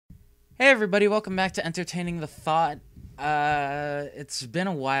Hey everybody, welcome back to Entertaining the Thought. It's been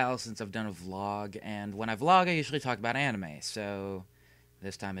a while since I've done a vlog, and when I vlog, I usually talk about anime, so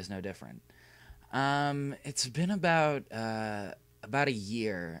this time is no different. It's been about a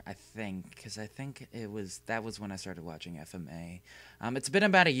year, I think, because I think that was when I started watching FMA. It's been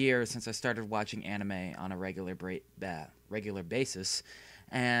about a year since I started watching anime on a regular basis,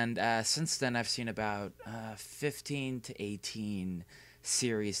 and since then I've seen about 15 to 18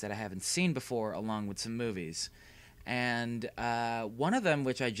 series that I haven't seen before, along with some movies. And one of them,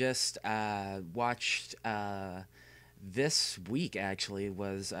 which I just watched this week, actually,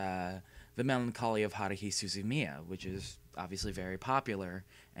 was The Melancholy of Haruhi Suzumiya, which is obviously very popular.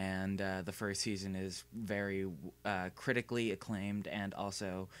 And the first season is very critically acclaimed and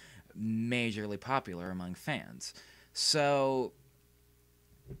also majorly popular among fans. So,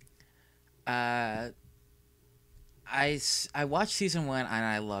 uh, I watched season one and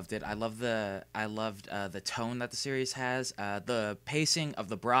I loved it. I loved the tone that the series has. The pacing of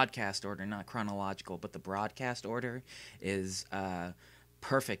the broadcast order, not chronological, but the broadcast order is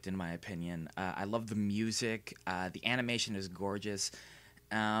perfect in my opinion. I love the music. The animation is gorgeous.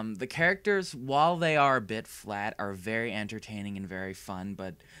 The characters, while they are a bit flat, are very entertaining and very fun,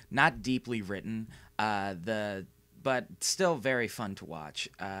 but not deeply written. But still very fun to watch.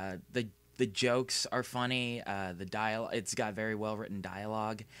 The jokes are funny. It's got very well written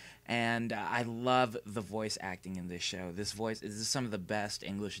dialogue, and I love the voice acting in this show. This is some of the best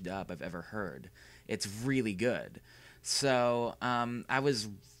English dub I've ever heard. It's really good. So I was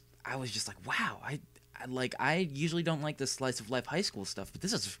just like, wow. I usually don't like the slice of life high school stuff, but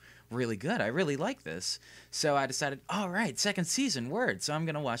this is really good. I really like this. So I decided, all right, second season, word. So I'm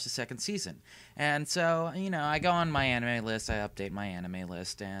gonna watch the second season. And so I go on my anime list. I update my anime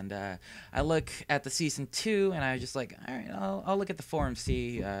list, and I look at the season two, and I was just like, all right, I'll look at the forum,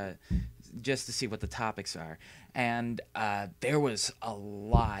 see just to see what the topics are. And there was a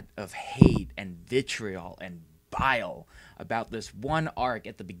lot of hate and vitriol and bile about this one arc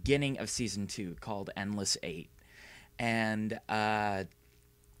at the beginning of season two called Endless Eight. And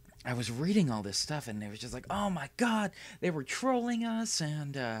I was reading all this stuff, and it was just like, oh my god, they were trolling us,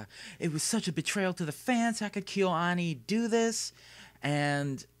 and it was such a betrayal to the fans. How could KyoAni do this?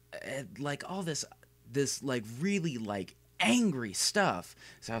 And like all this like really like angry stuff.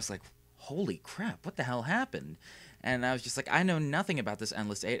 So I was like, holy crap, what the hell happened? And I was just like, I know nothing about this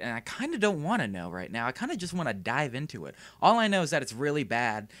Endless Eight, and I kind of don't want to know right now. I kind of just want to dive into it. All I know is that it's really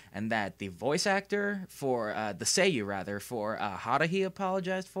bad, and that the voice actor for, the Seiyu rather, for Haruhi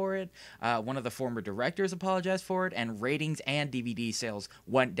apologized for it. One of the former directors apologized for it, and ratings and DVD sales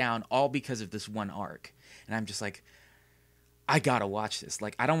went down all because of this one arc. And I'm just like, I gotta watch this.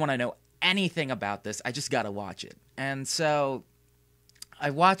 Like, I don't want to know anything about this. I just gotta watch it. And so I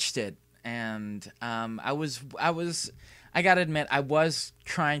watched it, and I gotta admit, I was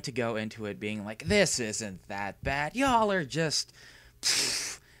trying to go into it being like, this isn't that bad. Y'all are just,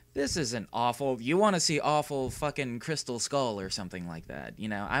 this isn't awful. You want to see awful fucking Crystal Skull or something like that.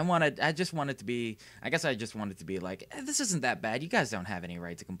 I just wanted to be, I guess I just wanted to be like, this isn't that bad. You guys don't have any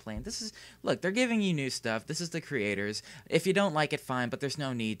right to complain. Look, they're giving you new stuff. This is the creators. If you don't like it, fine, but there's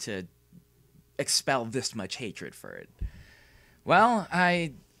no need to expel this much hatred for it. Well,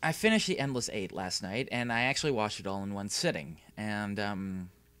 I finished the Endless Eight last night, and I actually watched it all in one sitting. And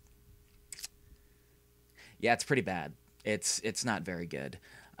yeah, it's pretty bad. It's not very good.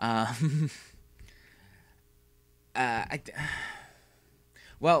 Um, uh, I,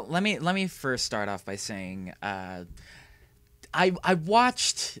 well, let me first start off by saying I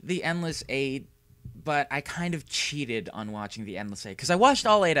watched the Endless Eight, but I kind of cheated on watching the Endless Eight because I watched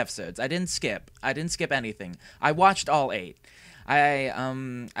all 8 episodes. I didn't skip. I didn't skip anything. I watched all eight.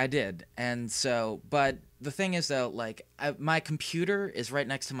 I did, and so, but the thing is though, like my computer is right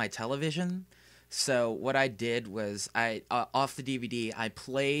next to my television, so what I did was I off the DVD I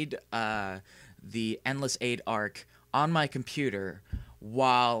played the Endless Eight arc on my computer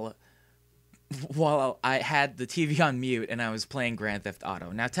while I had the TV on mute and I was playing Grand Theft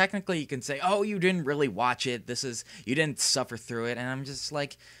Auto. Now technically you can say, oh, you didn't really watch it. You didn't suffer through it, and I'm just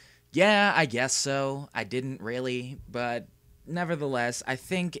like, yeah, I guess so. I didn't really, but nevertheless, I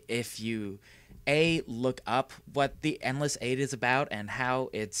think if you look up what the Endless Eight is about and how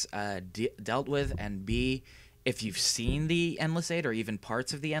it's dealt with, and B, if you've seen the Endless Eight or even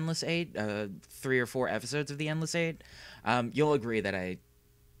parts of the Endless Eight, 3 or 4 episodes of the Endless Eight, you'll agree that I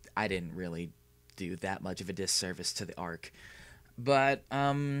didn't really do that much of a disservice to the arc. But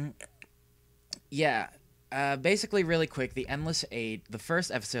yeah. Basically, really quick, the Endless Eight, the first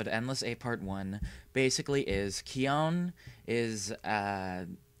episode, Endless Eight Part 1, basically is Kion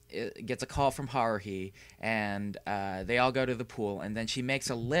gets a call from Haruhi, and they all go to the pool, and then she makes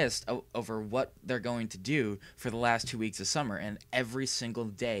a list over what they're going to do for the last 2 weeks of summer, and every single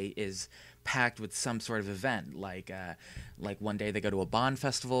day is packed with some sort of event. Like one day they go to a bond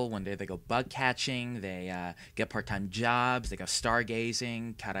festival, one day they go bug catching, they get part-time jobs, they go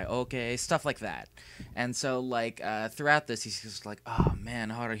stargazing, karaoke, stuff like that. And so throughout this, he's just like, oh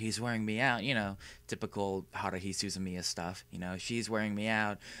man, Haruhi's wearing me out, typical Haruhi Suzumiya stuff. She's wearing me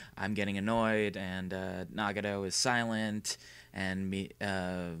out, I'm getting annoyed, and Nagado is silent, and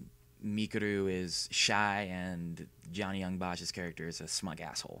Mikuru is shy, and Johnny Young Bosch's character is a smug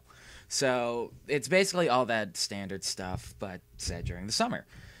asshole. So it's basically all that standard stuff, but said during the summer.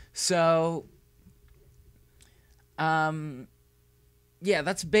 So, yeah,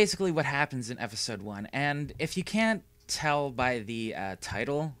 that's basically what happens in episode 1. And if you can't tell by the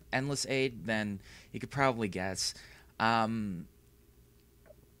title, Endless 8, then you could probably guess.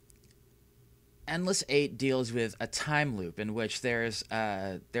 Endless 8 deals with a time loop in which there's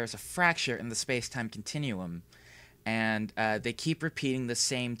a fracture in the space-time continuum, and they keep repeating the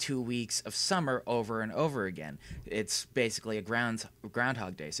same 2 weeks of summer over and over again. It's basically a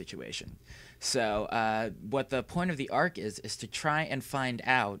Groundhog Day situation. So what the point of the arc is to try and find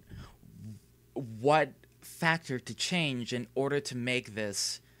out what factor to change in order to make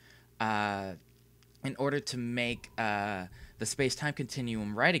this, the space-time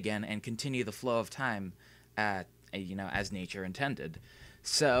continuum right again and continue the flow of time, as nature intended.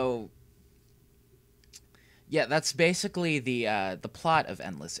 So, yeah, that's basically the plot of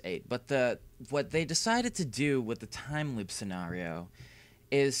Endless 8. But what they decided to do with the time loop scenario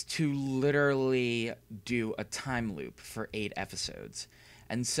is to literally do a time loop for 8 episodes.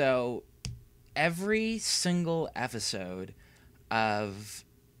 And so every single episode of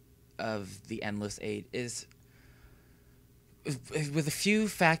the Endless 8 is, with a few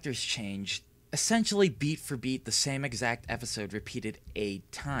factors changed, essentially beat for beat the same exact episode repeated 8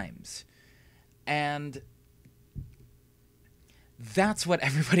 times. And that's what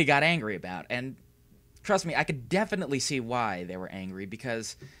everybody got angry about. And trust me, I could definitely see why they were angry,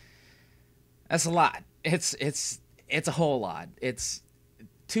 because that's a lot. It's a whole lot. It's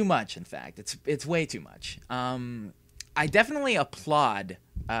too much, in fact. It's way too much. I definitely applaud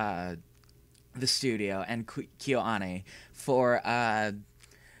the studio and KyoAni for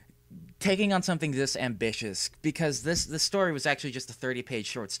taking on something this ambitious, because this story was actually just a 30-page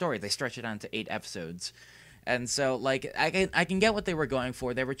short story. They stretched it onto 8 episodes. And so, I can get what they were going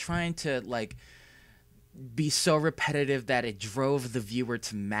for. They were trying to, be so repetitive that it drove the viewer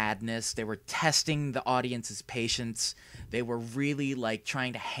to madness. They were testing the audience's patience. They were really,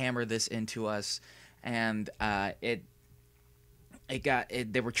 trying to hammer this into us. And they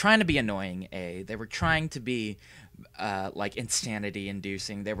were trying to be annoying, They were trying to be,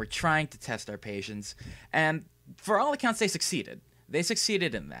 insanity-inducing. They were trying to test our patience. And for all accounts, they succeeded. They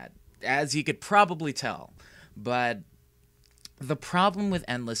succeeded in that, as you could probably tell. But the problem with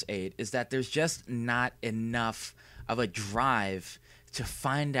Endless 8 is that there's just not enough of a drive to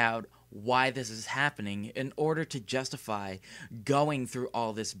find out why this is happening in order to justify going through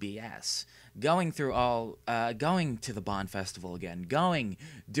all this BS. Going to the Bond Festival again, doing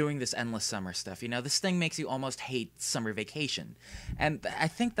this endless summer stuff. This thing makes you almost hate summer vacation. And I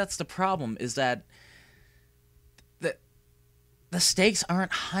think that's the problem, is that the stakes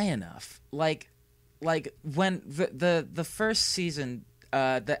aren't high enough. When the first season,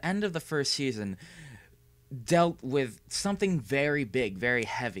 the end of the first season dealt with something very big, very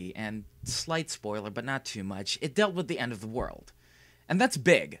heavy, and slight spoiler, but not too much. It dealt with the end of the world. And that's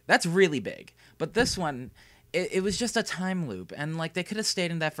big. That's really big. But this one, it was just a time loop, and they could have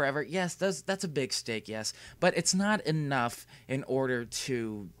stayed in that forever. Yes, that's a big stake, yes. But it's not enough in order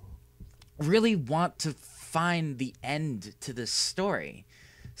to really want to find the end to this story.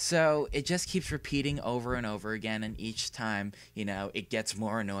 So it just keeps repeating over and over again, and each time, it gets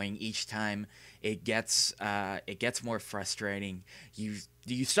more annoying. Each time, it gets more frustrating.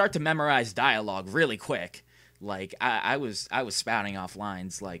 You start to memorize dialogue really quick. I was spouting off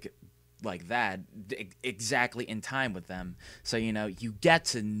lines like that exactly in time with them. So you get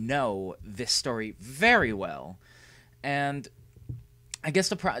to know this story very well, and I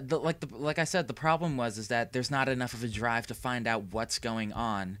guess like I said, the problem is that there's not enough of a drive to find out what's going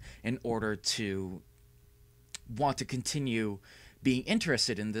on in order to want to continue being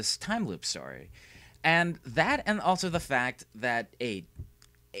interested in this time loop story. And also the fact that 8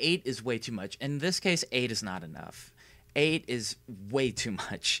 is way too much. In this case, 8 is not enough. 8 is way too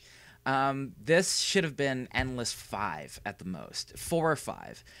much. This should have been endless 5 at the most, 4 or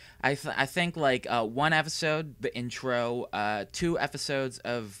 5. I think like one episode, the intro, 2 episodes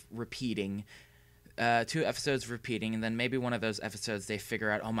of repeating, 2 episodes repeating, and then maybe one of those episodes they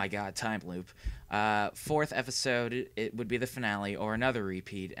figure out, oh my god, time loop. Fourth episode, it would be the finale or another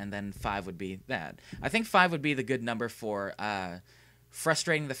repeat, and then 5 would be that. I think 5 would be the good number for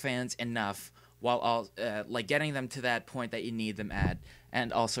frustrating the fans enough while all like getting them to that point that you need them at,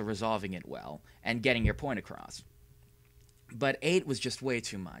 and also resolving it well and getting your point across. But 8 was just way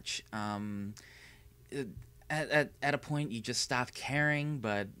too much. At a point, you just stopped caring,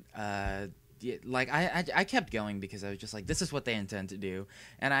 but like I kept going because I was just like, this is what they intend to do,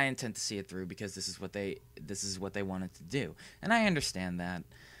 and I intend to see it through because this is what they wanted to do, and I understand that.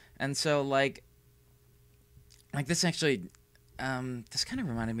 And so like this actually this kind of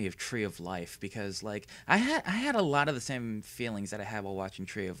reminded me of Tree of Life, because like I had a lot of the same feelings that I had while watching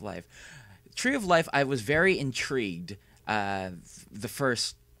Tree of Life. Tree of Life, I was very intrigued the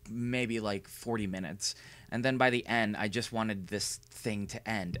first maybe like 40 minutes, and then by the end I just wanted this thing to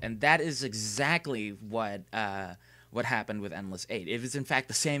end, and that is exactly what happened with Endless 8. It was in fact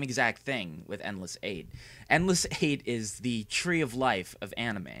the same exact thing with Endless 8. Endless 8 is the Tree of Life of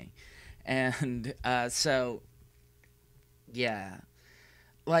anime, and so yeah,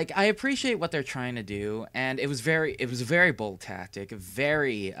 like I appreciate what they're trying to do, and it was a very bold tactic,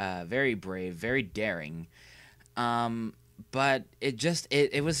 very brave, very daring. But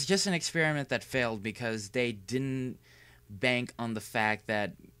it was just an experiment that failed because they didn't bank on the fact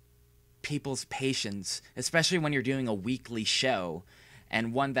that people's patience, especially when you're doing a weekly show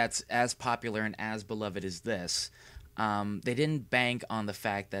and one that's as popular and as beloved as this, they didn't bank on the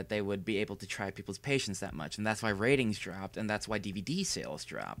fact that they would be able to try people's patience that much, and that's why ratings dropped, and that's why DVD sales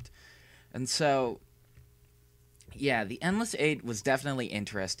dropped. And so yeah, the Endless 8 was definitely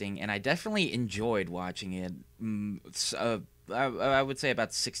interesting, and I definitely enjoyed watching it. So, I would say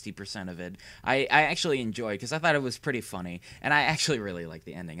about 60% of it I actually enjoyed, because I thought it was pretty funny, and I actually really liked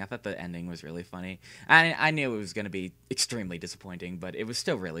the ending. I thought the ending was really funny. I knew it was going to be extremely disappointing, but it was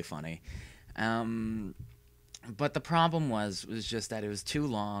still really funny. But the problem was just that it was too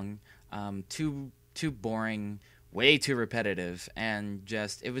long, too boring, way too repetitive, and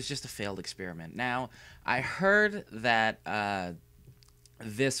it was just a failed experiment. Now, I heard that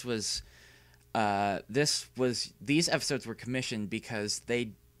these episodes were commissioned because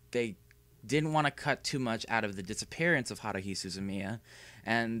they didn't want to cut too much out of the disappearance of Haruhi Suzumiya,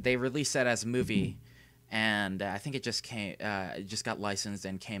 and they released that as a movie. And I think it just got licensed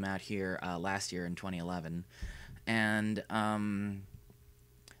and came out here last year in 2011, and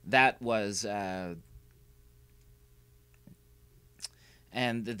that was.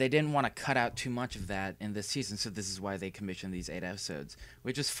 And they didn't want to cut out too much of that in this season, so this is why they commissioned these 8 episodes,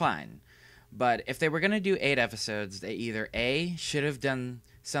 which is fine. But if they were going to do 8 episodes, they either A, should have done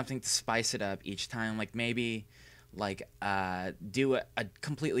something to spice it up each time, like maybe like do a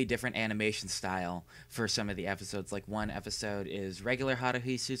completely different animation style for some of the episodes. Like one episode is regular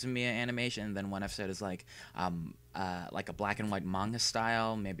Haruhi Suzumiya animation, and then one episode is like a black and white manga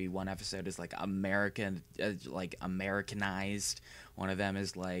style. Maybe one episode is like Americanized. One of them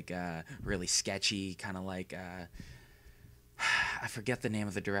is like really sketchy, kind of like I forget the name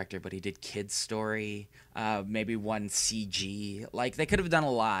of the director, but he did Kids Story. Maybe one CG. Like they could have done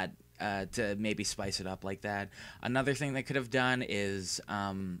a lot to maybe spice it up like that. Another thing they could have done is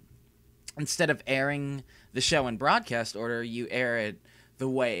instead of airing the show in broadcast order, you air it the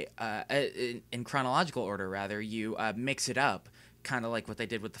way in chronological order. Rather, you mix it up, kind of like what they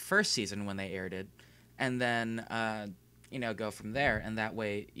did with the first season when they aired it, and then go from there. And that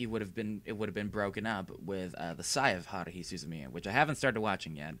way, it would have been broken up with the Sai of Haruhi Suzumiya, which I haven't started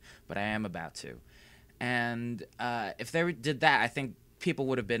watching yet, but I am about to. And if they did that, I think people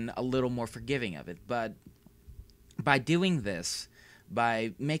would have been a little more forgiving of it. But by doing this,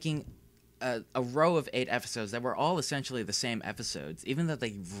 by making a row of 8 episodes that were all essentially the same episodes, even though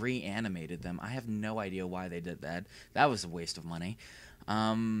they reanimated them, I have no idea why they did that. That was a waste of money.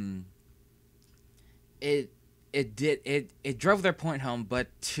 It drove their point home, but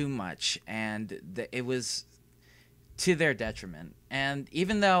too much, and it was to their detriment. And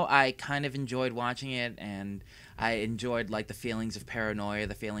even though I kind of enjoyed watching it, and I enjoyed like the feelings of paranoia,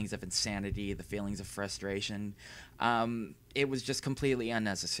 the feelings of insanity, the feelings of frustration, it was just completely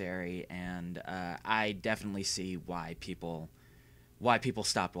unnecessary, and I definitely see why people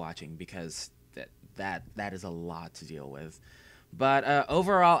stopped watching, because that is a lot to deal with. But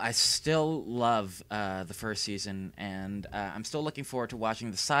overall, I still love the first season, and I'm still looking forward to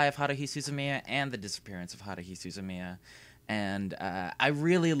watching the Sai of Haruhi Suzumiya and the disappearance of Haruhi Suzumiya. and I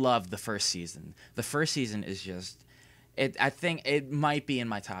really love the first season. The first season is just it. I think it might be in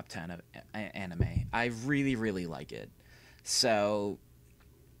my top 10 of anime. I really, really like it. So,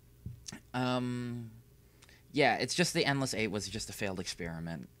 yeah, it's just the Endless Eight was just a failed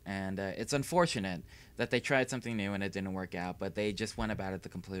experiment, and it's unfortunate that they tried something new and it didn't work out, but they just went about it the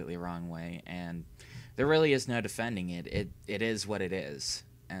completely wrong way, and there really is no defending it. It is what it is,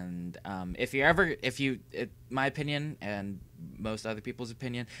 and my opinion and most other people's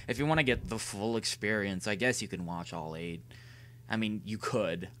opinion, if you want to get the full experience, I guess you can watch all 8. I mean, you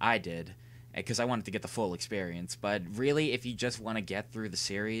could. I did, because I wanted to get the full experience. But really, if you just want to get through the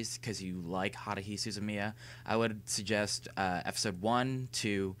series because you like Haruhi Suzumiya, I would suggest episode 1,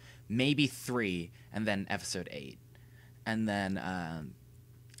 2, maybe 3, and then episode 8. And then,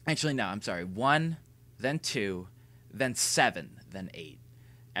 actually, no, I'm sorry, 1, then 2, then 7, then 8.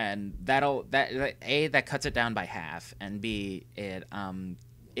 And that cuts it down by half, and B, it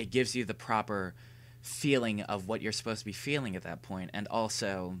gives you the proper feeling of what you're supposed to be feeling at that point, and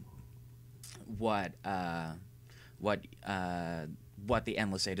also what the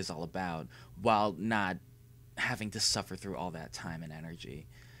Endless Eight is all about, while not having to suffer through all that time and energy.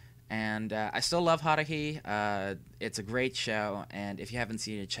 And I still love Haruhi. It's a great show, and if you haven't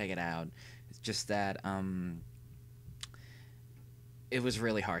seen it, check it out. It's just that it was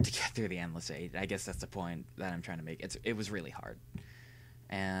really hard to get through the Endless Eight. I guess that's the point that I'm trying to make. It was really hard.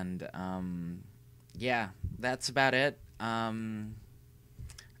 And yeah, that's about it. Can't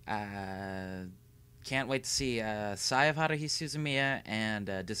wait to see Sai of Haruhi Suzumiya and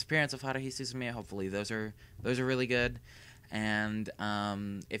Disappearance of Haruhi Suzumiya. Hopefully those are really good. And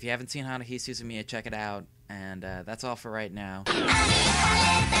if you haven't seen Haruhi Suzumiya, check it out. And that's all for right now.